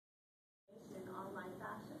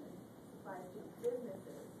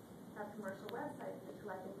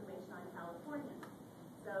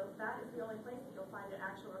So that is the only place that you'll find an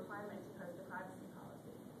actual requirement to post a privacy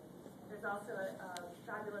policy. There's also a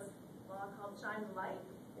fabulous law called Shine the Light.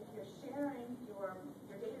 If you're sharing your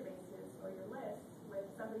databases or your lists with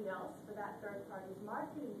somebody else for that third party's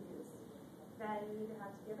marketing use, then you either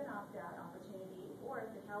have to give an opt-out opportunity, or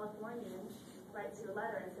if the Californian writes you a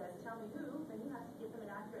letter and says, tell me who, then you have to give them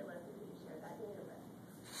an accurate list of who you share that data with.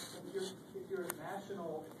 If you're a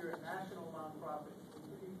national nonprofit,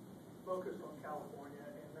 if you focus on California,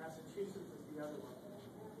 and Massachusetts is the other one.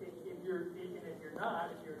 If you're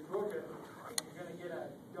not, if you're in Georgia, and you're going to get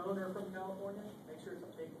a donor from California, make sure it's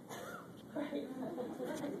a big one. Right.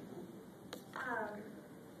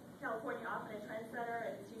 California, often a trendsetter,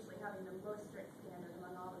 and it's usually having the most strict standard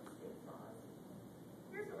among all of the state laws.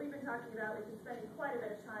 Here's what we've been talking about. We've been spending quite a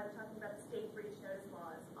bit of time talking about the state breach notice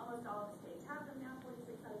laws. Almost all of the states have them now,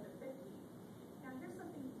 46 out of the 50. Now, here's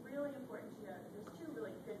something really important to note. There's two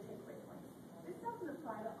really good takeaway points. This doesn't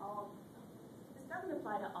apply to all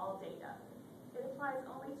data. It applies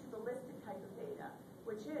only to the listed type of data,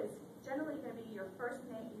 which is generally going to be your first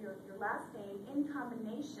name, your last name in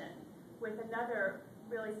combination with another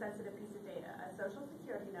really sensitive piece of data, a social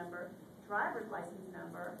security number, driver's license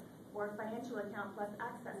number, or financial account plus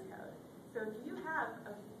access code. So if you have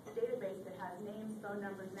a database that has names, phone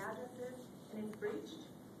numbers, and addresses, and it's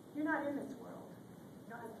breached, you're not in this world.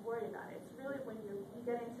 You don't have to worry about it. It's really when you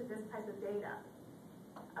get into this type of data.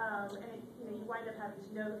 You wind up having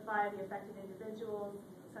to notify the affected individuals,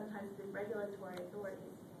 sometimes the regulatory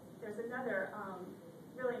authorities. There's another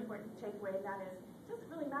really important takeaway, and that is, it doesn't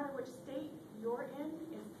really matter which state you're in,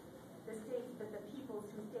 it's the states that the peoples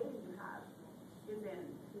whose data you have is in,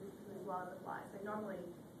 whose laws apply. So normally,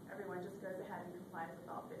 everyone just goes ahead and complies with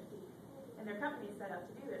all 50. And their company's set up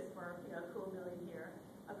to do this for a cool million here,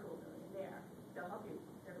 a cool million there. They'll help you.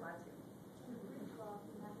 They're glad to.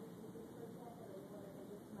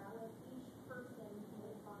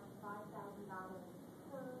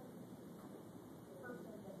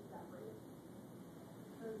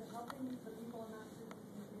 So is it helping the people in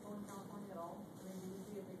Massachusetts and people in California at all? I mean, do you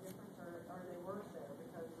see a big difference, or are they worse there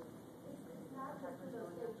because of it's not just for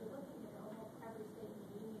those states. You're looking at almost every state in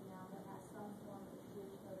the union now that has some form of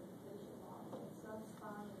breach notification law. And some's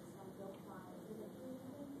fine and some don't fine. Is it true?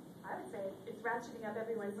 I would say it's ratcheting up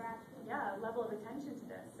everyone's level of attention to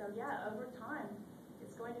this. So over time,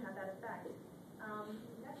 it's going to have that effect.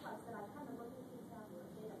 That's why I said I kind of look at these now for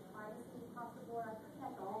data privacy across the board. I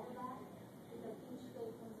protect all of that because each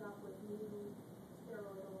state comes up with new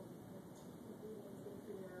steroidal ingredients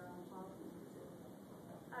into their policies.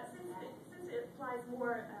 Since it applies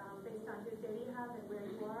more based on whose data you have and where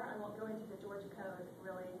you are, I won't go into the Georgia code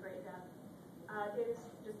really in great depth. Data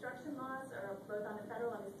destruction laws are both on the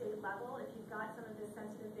federal and the state level. If you've got some of this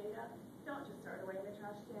sensitive data, don't just throw it away in the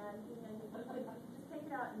trash can. You just take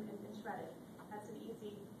it out and shred it. That's an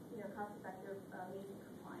easy, cost-effective means of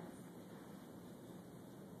compliance.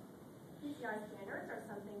 PCI standards are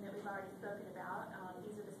something that we've already spoken about.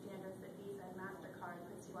 These are the standards that Visa and MasterCard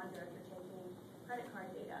puts you under if you're taking credit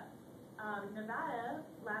card data. Nevada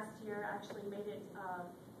last year actually made it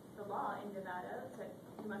the law in Nevada that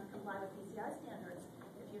you must comply with PCI standards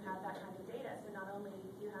if you have that kind of data. So not only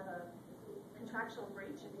do you have a contractual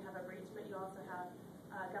breach if you have a breach, but you also have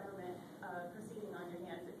government proceeding on your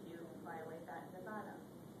hands if you violate that in Nevada.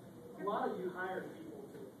 A lot of you hire people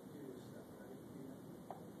to do this stuff, right?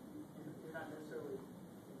 You're not necessarily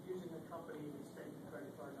using a company that's taking credit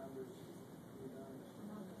card numbers.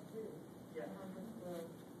 Yeah.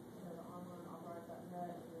 The online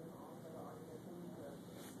authorize.net and then also the argument.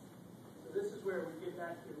 So this is where we get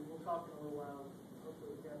back to, we'll talk in a little while,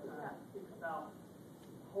 hopefully we have time, about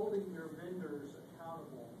holding your vendors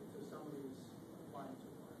accountable to some of these compliance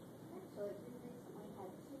requirements. Actually, we recently had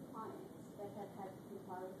 2 clients that have had to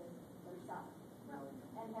comply with this themselves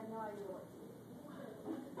and have no idea what to do.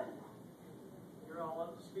 You're all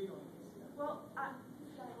up to speed on PCI. Well, I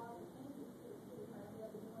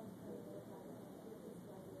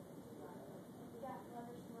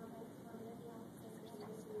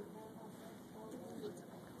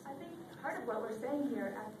think part of what we're saying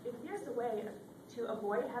here, if there's a way to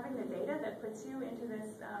avoid having the data that puts you into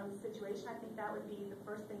this situation, I think that would be the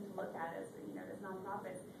first thing to look at as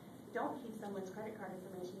nonprofits. Don't keep someone's credit card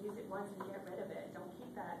information. Use it once and get rid of it. Don't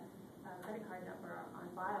keep that credit card number on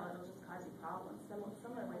file. It'll just cause you problems.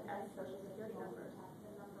 Similar with social security numbers.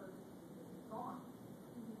 The number's gone,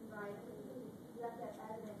 right? You have to have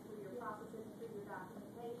evidence through your processes, through your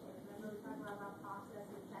documentation. Remember we talked about process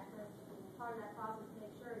and checklist. Part of that process to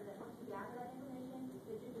make sure that once you gather that information,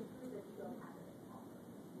 that you can prove that you don't have it anymore.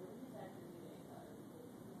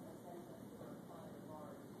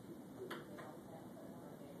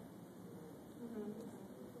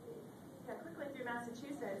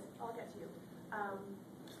 Massachusetts, I'll get to you.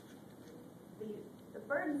 The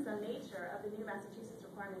burdensome nature of the new Massachusetts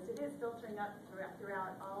requirements, it is filtering up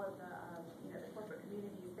throughout all of the the corporate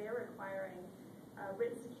communities. They are requiring a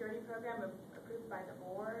written security program approved by the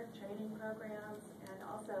board, training programs, and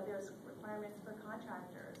also there's requirements for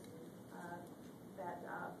contractors that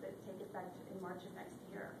take effect in March of next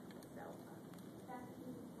year. So.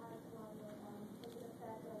 Massachusetts has one that took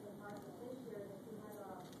effect as of March of this year, that you have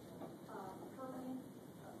a permanent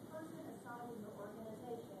person assigned in the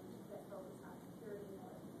organization that focuses on security and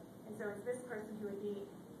automation. And so it's this person who would be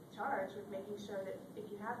charged with making sure that if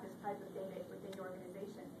you have this type of data within your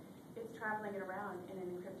organization, it's traveling it around in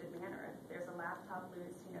an encrypted manner. If there's a laptop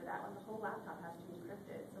loose, that one, the whole laptop has to be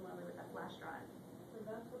encrypted, similarly with a flash drive. So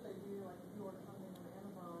that's what they do, like if you order something from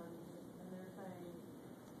Amazon, and they're saying,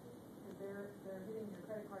 because they're hitting your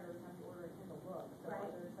credit card every time you order a Kindle book. So Right.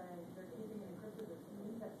 they're saying they're keeping it encrypted, but you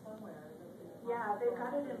need that somewhere. Yeah, they've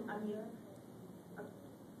got it in,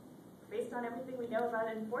 based on everything we know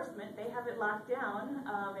about enforcement, they have it locked down,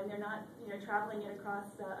 and they're not, traveling it across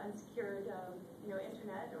unsecured,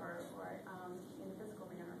 internet or in a physical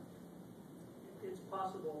manner. It's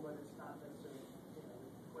possible, but it's not necessarily,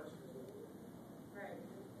 questions. Right.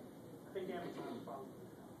 I think Amazon's probably.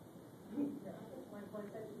 Yeah, like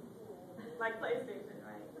PlayStation. Like PlayStation,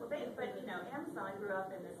 right? Well, Amazon grew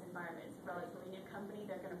up in this environment. It's a relatively new company.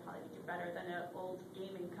 They're going to probably do better than an old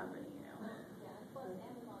gaming company, Yeah, plus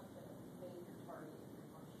Amazon's been a major target,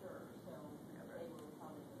 I'm sure, so they were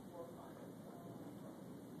probably the forefront of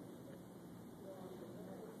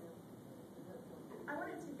I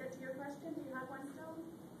wanted to get to your question. Do you have one still?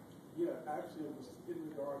 Yeah, actually, it was in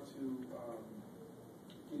regard to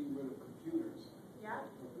getting rid of computers. Yeah,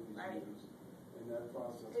 Companies right. use, and that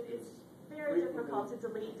process It is very difficult to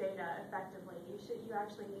delete data effectively. You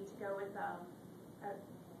actually need to go with a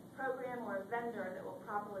program or a vendor that will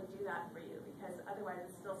properly do that for you, because otherwise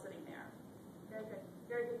it's still sitting there.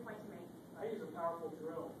 Very good point to make. I use a powerful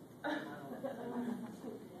drill. Yeah,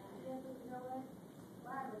 but you know what?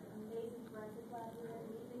 I have an amazing forensic lab here, and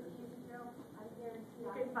these things you can drill, I guarantee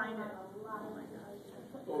You can find it. a lot of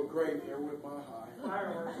Oh, great, they're with my high.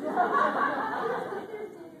 Fireworks.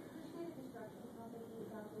 There's data destruction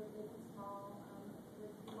companies out there, big and small.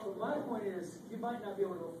 But my point is, you might not be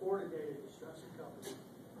able to afford a data destruction company.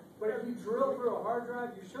 But if you drill through a hard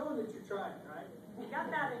drive, you're showing that you're trying, right? You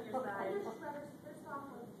got that in your side. There's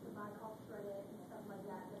software that you can buy called Shreddit and stuff like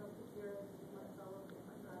that, that'll secure it and let it go over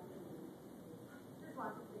different drives. There's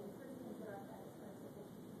lots of things, there's things that aren't that expensive that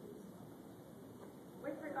you can use.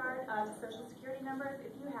 With regard to social security numbers,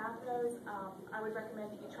 if you have those, I would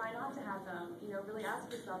recommend that you try not to have them. Really ask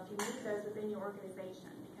yourself, do you need those within your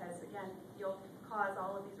organization? Because again, you'll cause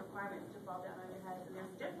all of these requirements to fall down on your heads, and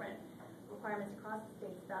there's different requirements across the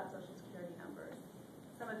states about social security numbers.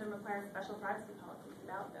 Some of them require special privacy policies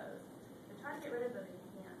about those. So try to get rid of them if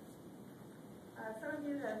you can. Some of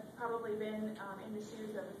you have probably been in the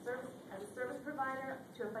shoes of as a service provider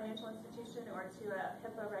to a financial institution or to a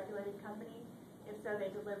HIPAA-regulated company. If so, they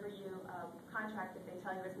deliver you a contract that they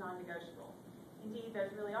tell you is non-negotiable. Indeed, those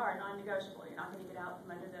really are non-negotiable. You're not going to get out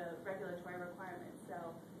from under the regulatory requirements. So,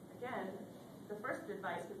 again, the first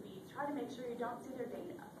advice would be try to make sure you don't see their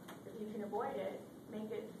data. If you can avoid it, make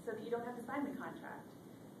it so that you don't have to sign the contract.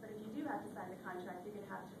 But if you do have to sign the contract, you're going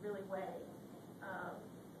to have to really weigh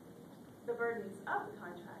the burdens of the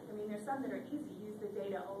contract. There's some that are easy. Use the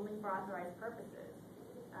data only for authorized purposes.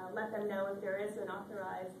 Let them know if there's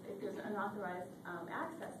unauthorized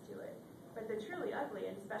access to it. But the truly ugly,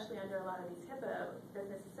 and especially under a lot of these HIPAA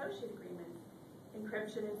business associate agreements,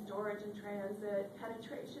 encryption and storage and transit,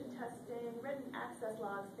 penetration testing, written access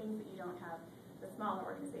logs, things that you don't have, the smaller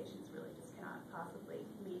organizations really just cannot possibly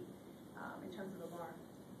meet in terms of the bar.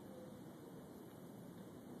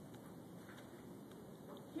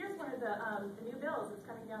 Here's one of the new bills that's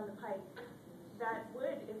coming down the pike that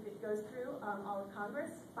would, if it goes through all of Congress,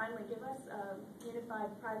 finally give us unified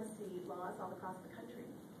privacy laws all across the country,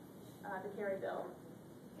 the Kerry bill.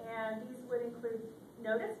 And these would include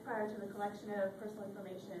notice prior to the collection of personal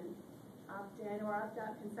information, opt-in or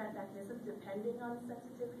opt-out consent mechanism depending on the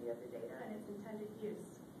sensitivity of the data and its intended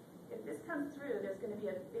use. If this comes through, there's going to be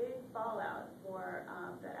a big fallout for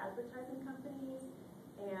the advertising companies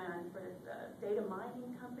and for the data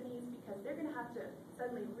mining companies, because they're going to have to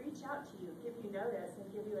suddenly reach out to you, give you notice, and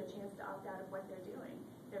give you a chance to opt out of what they're doing.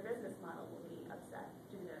 Their business model will be upset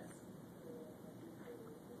due to this.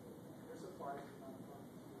 This applies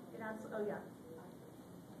to non-profits. Oh yeah.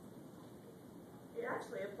 It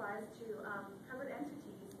actually applies to covered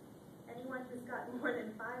entities. Anyone who's got more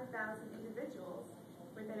than 5,000 individuals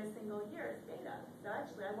within a single year's data. So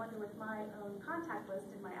actually, I wonder with my own contact list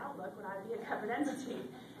in my Outlook, would I be a covered entity?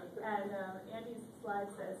 And Andy's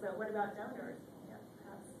slide says, what about donors? Yeah,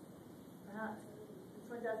 perhaps. This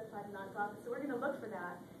one does apply to nonprofits. So we're going to look for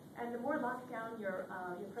that. And the more locked down your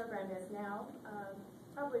program is now,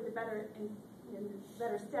 probably the better in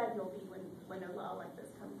better stead you'll be when a law like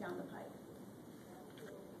this comes down the pike.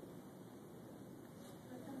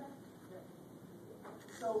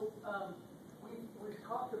 So we've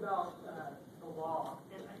talked about the law,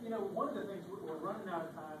 and one of the things we're running out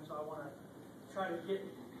of time, so I want to try to get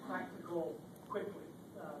practical quickly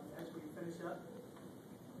as we finish up.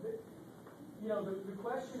 The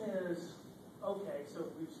question is, okay, so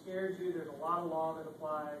we've scared you. There's a lot of law that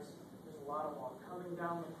applies. There's a lot of law coming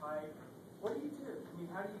down the pike. What do you do? I mean,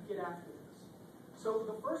 how do you get after this? So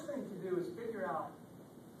the first thing to do is figure out.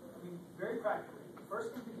 Very practically, the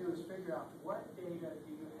first thing to do is figure out what data do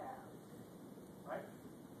you have, right?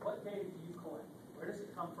 What data do you collect? Where does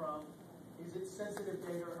it come from? Is it sensitive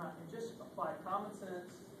data or not? And just apply common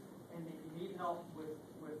sense. And if you need help with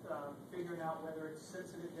figuring out whether it's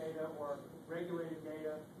sensitive data or regulated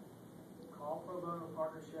data, call Pro Bono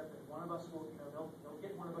Partnership, and one of us will, they'll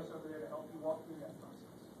get one of us over there to help you walk through that process.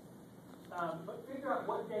 But figure out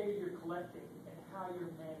what data you're collecting and how you're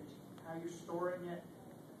managing it, how you're storing it,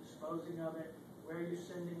 disposing of it, where you're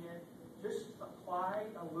sending it. Just apply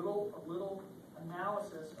a little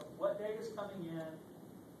analysis of what data is coming in.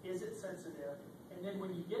 Is it sensitive? And then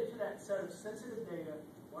when you get to that set of sensitive data,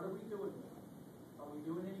 what are we doing with it? Are we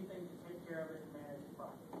doing anything to take care of it and manage it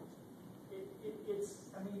properly?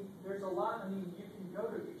 There's a lot. You can go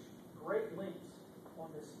to these great links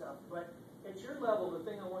on this stuff, but at your level, the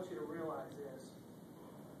thing I want you to realize is,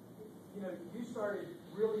 you started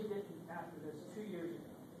really getting after this 2 years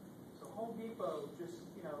ago. So Home Depot just,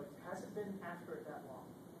 it hasn't been after it that long.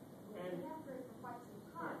 We've been after it for quite some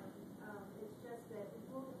time. It's just that we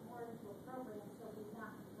moved it more into a program, so we've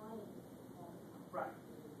not complained. Right.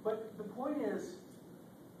 But the point is,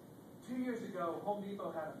 2 years ago, Home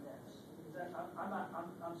Depot had a mess.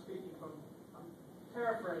 I'm speaking from, I'm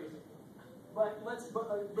paraphrasing. But whether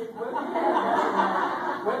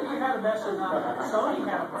you had a mess or not, Sony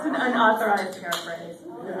had a mess. It's an unauthorized paraphrase.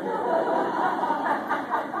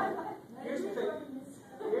 Here's the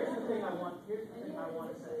thing I want to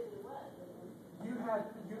say. You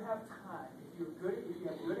have time. If you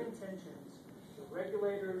have good intentions, the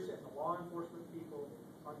regulators and the law enforcement people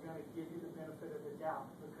are going to give you the benefit of the doubt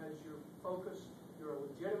because you're focused. You're a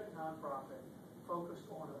legitimate nonprofit focused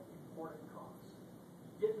on an important cause.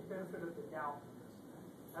 You get the benefit of the doubt for this.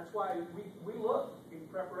 That's why we look in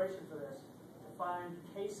preparation for this to find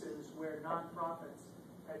cases where nonprofits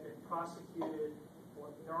have been prosecuted,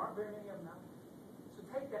 or there aren't very many of them out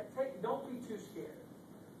there. So don't be too scared.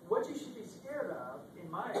 What you should be scared of, in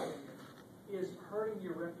my opinion, is hurting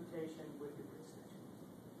your reputation with your constituents.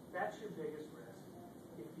 That's your biggest risk.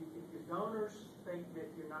 If your donors think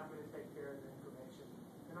that you're not going to take care of the information,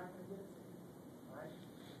 you're not going to get it. Right?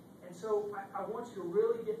 And so I want you to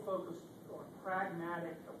really get focused on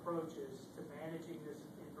pragmatic approaches to managing this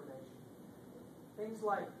information. Things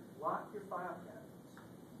like lock your file cabinets.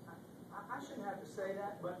 I shouldn't have to say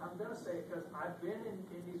that, but I'm going to say it because I've been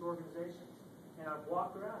in these organizations and I've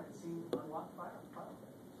walked around and seen unlocked file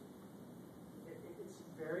cabinets. It's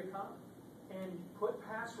very common. And put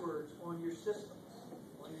passwords on your systems,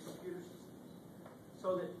 on your computer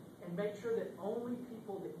systems, and make sure that only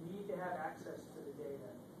people that need to have access to the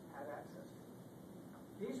data have access to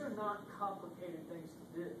it. These are not complicated things to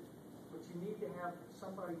do, but you need to have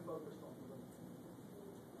somebody focused on doing it.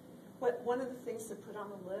 But one of the things to put on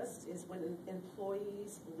the list is when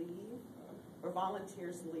employees leave or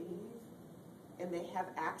volunteers leave and they have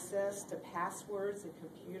access to passwords and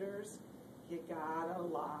computers, you gotta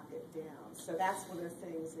lock it down. So that's one of the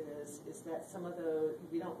things is that some of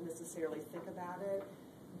we don't necessarily think about it,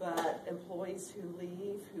 but employees who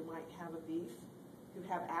leave, who might have a beef, who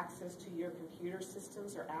have access to your computer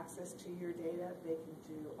systems or access to your data, they can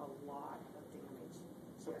do a lot of damage.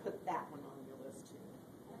 So put that one on your list too.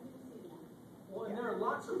 Well, and there are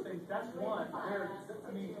lots of things. That's one.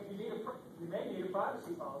 You may need a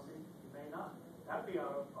privacy policy. You may not. That ought to be on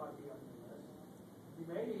your list. You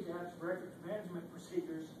may need to have some records management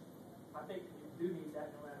procedures. I think you do need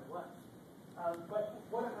that no matter what. But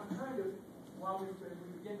what I'm trying to, while we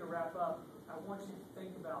begin to wrap up, I want you to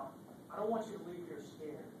think about, I don't want you to leave here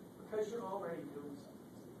scared because you're already doing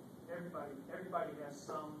something. Everybody has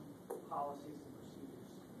some policies and procedures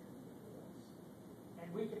in place. And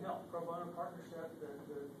we can help. Pro Bono Partnership,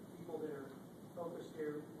 the people that are focused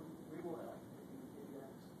here, we will help if you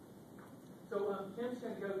ask. So Kim's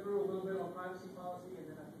going to go through a little bit on privacy policy, and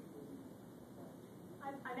then I think we'll.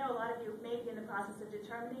 I know a lot of you may be in the process of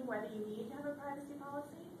determining whether you need to have a privacy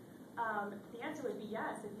policy. The answer would be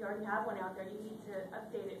yes. If you already have one out there, you need to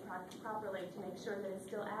update it properly to make sure that it's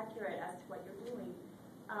still accurate as to what you're doing.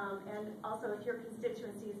 And also, if your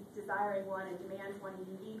constituency is desiring one and demands one and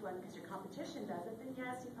you need one because your competition does it, then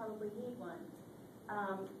yes, you probably need one.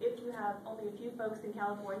 If you have only a few folks in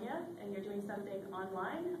California and you're doing something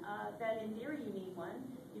online, then in theory you need one.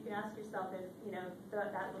 You can ask yourself if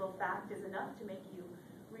that little fact is enough to make you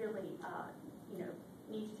really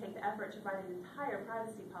need to take the effort to write an entire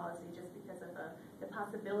privacy policy just because of the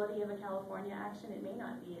possibility of a California action. It may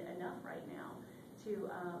not be enough right now to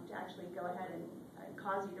actually go ahead and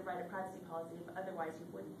cause you to write a privacy policy if otherwise you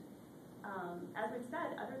wouldn't. As we've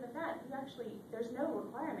said, other than that, there's no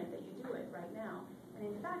requirement that you do it right now. And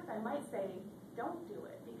in fact, I might say don't do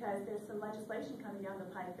it because there's some legislation coming down the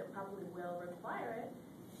pike that probably will require it,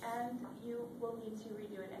 and you will need to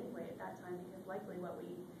redo it anyway at that time because likely what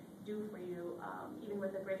we do for you, even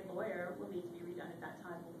with a great lawyer, will need to be redone at that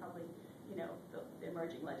time. We'll probably, the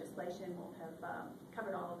emerging legislation will have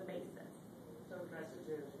covered all of the bases. So the message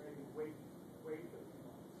is maybe wait a few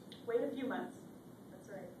months. Wait a few months. That's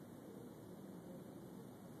right.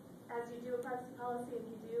 As you do a privacy policy, if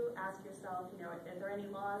you do, ask yourself, are there any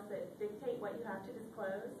laws that dictate what you have to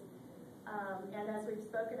disclose? And as we've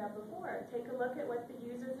spoken of before, take a look at what the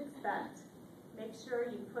users expect. Make sure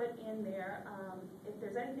you put in there, if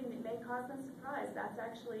there's anything that may cause them surprise, that's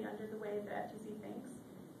actually under the way the FTC thinks,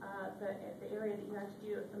 the area that you have to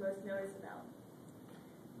do the most notice about.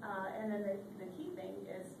 And then the key thing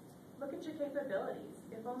is look at your capabilities.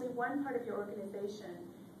 If only one part of your organization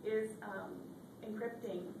is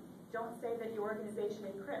encrypting, don't say that your organization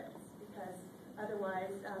encrypts because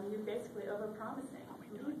otherwise you're basically overpromising.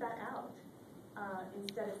 Leave that out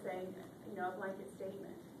instead of saying, a blanket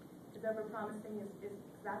statement. Because overpromising is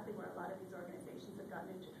exactly where a lot of these organizations have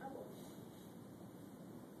gotten into trouble.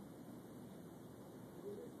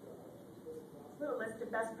 Little list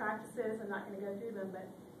of best practices. I'm not going to go through them, but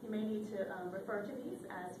you may need to refer to these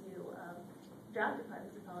as you draft a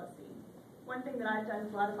privacy policy. One thing that I've done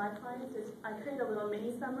with a lot of my clients is I create a little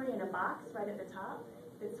mini summary in a box right at the top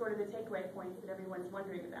that's sort of the takeaway points that everyone's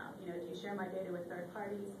wondering about. Do you share my data with third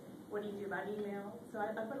parties? What do you do about email? So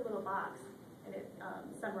I put a little box, and it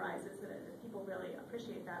summarizes it. People really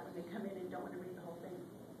appreciate that when they come in and don't want to read the whole thing.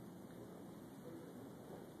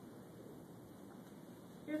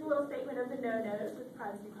 Here's a little statement of the no-nos with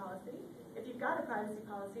privacy policy. If you've got a privacy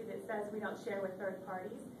policy that says we don't share with third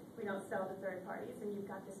parties, we don't sell to third parties, and you've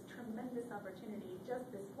got this tremendous opportunity just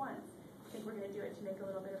this once, I think we're going to do it to make a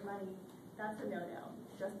little bit of money, that's a no-no.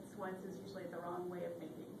 Just this once is usually the wrong way of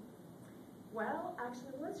thinking. Well,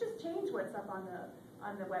 actually, let's just change what's up on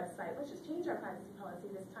the website. Let's just change our privacy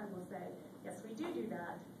policy. This time we'll say, yes, we do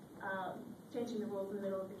that. Changing the rules in the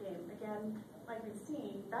middle of the game. Again, like we've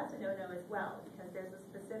seen, that's a no-no as well, because there's a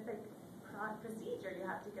specific procedure you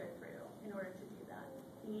have to go through in order to do that.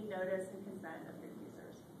 You need notice and consent of your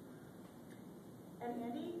users. And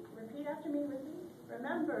Andy, repeat after me with me.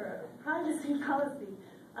 Remember, privacy policy,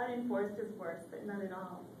 unenforced is worse, but none at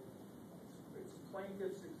all. It's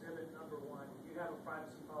plaintiff's exhibit number 1. If you have a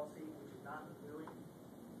privacy policy which is not doing,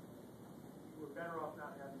 you were better off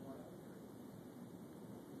not having one.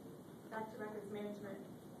 Back to records management.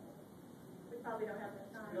 We probably don't have that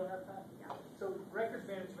time. You don't have time? Yeah. So records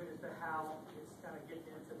management is the how. It's kind of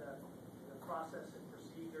getting into the process and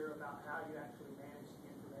procedure about how you actually manage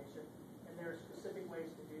the information. And there are specific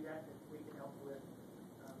ways to do that we can help you with.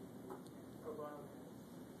 Pro bono,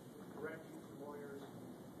 direct you to lawyers,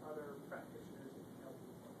 other practitioners that can help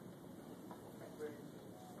you. TechBridge.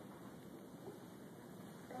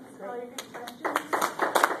 Thanks for all your good questions.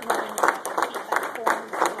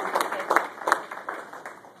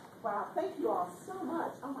 Wow, thank you all so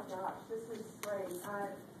much. Oh my gosh, this is great.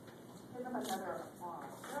 Give them another applause.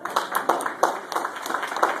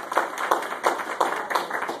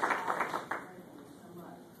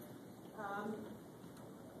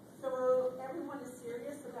 So everyone is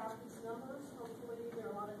serious about these numbers. Hopefully there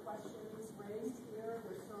are a lot of questions raised here.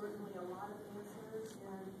 There's certainly a lot of answers.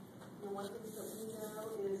 And one thing that we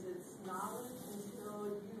know is it's knowledge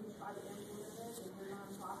until you try to implement it in your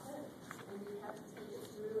nonprofit. And you have to take it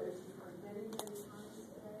through, as you've heard many, many times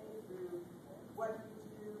today, through what you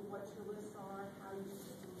do, what your lists are, how you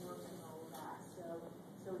do your work, and all of that. So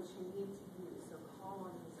it's unique to you. So call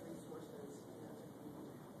on these resources to be able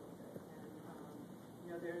to help with it.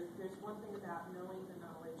 And there's one thing about knowing the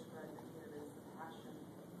knowledge, but again, it's the passion,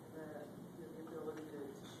 the ability to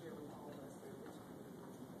share with all of us.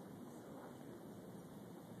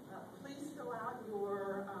 Please fill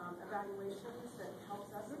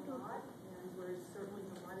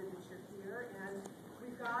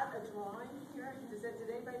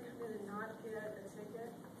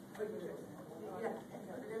Yeah,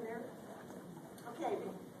 put it in there. Okay,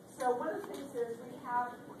 so one of the things is we have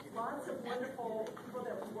lots of wonderful people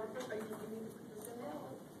that we work with. Are you need to put this in there?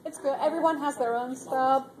 It's good. Everyone has their own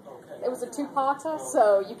stub. It was a two-parter,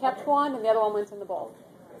 so you kept one and the other one went in the bowl.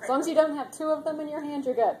 As long as you don't have two of them in your hand,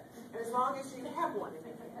 you're good. And as long as you have one in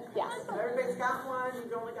your hand. Yes. So everybody's got one,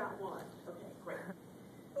 you've only got one. Okay, great.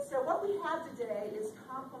 So what we have today is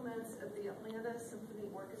compliments of the Atlanta Symphony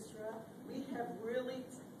Orchestra. We have really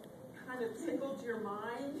kind of tickled your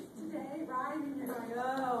mind today, right? And you're going,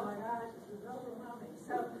 oh my gosh, this is overwhelming.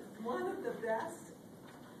 So one of the best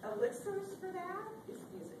elixirs for that is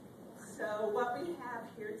music. So what we have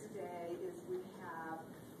here today is we have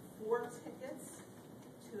 4 tickets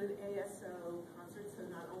to an ASO concert. So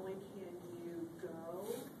not only can you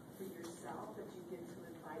go for yourself, but you get to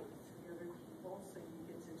invite 3 other people. So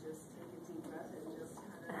you get to just take a deep breath and just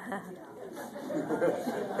kind of,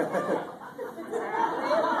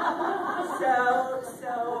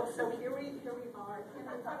 So here we are. Kim,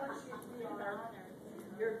 I want you, we are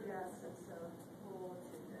your guests, and so we'll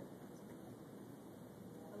take it.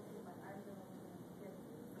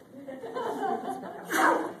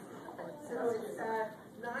 So it's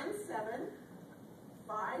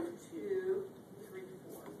 975234.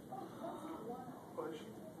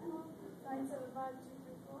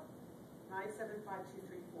 975-234.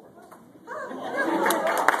 975234.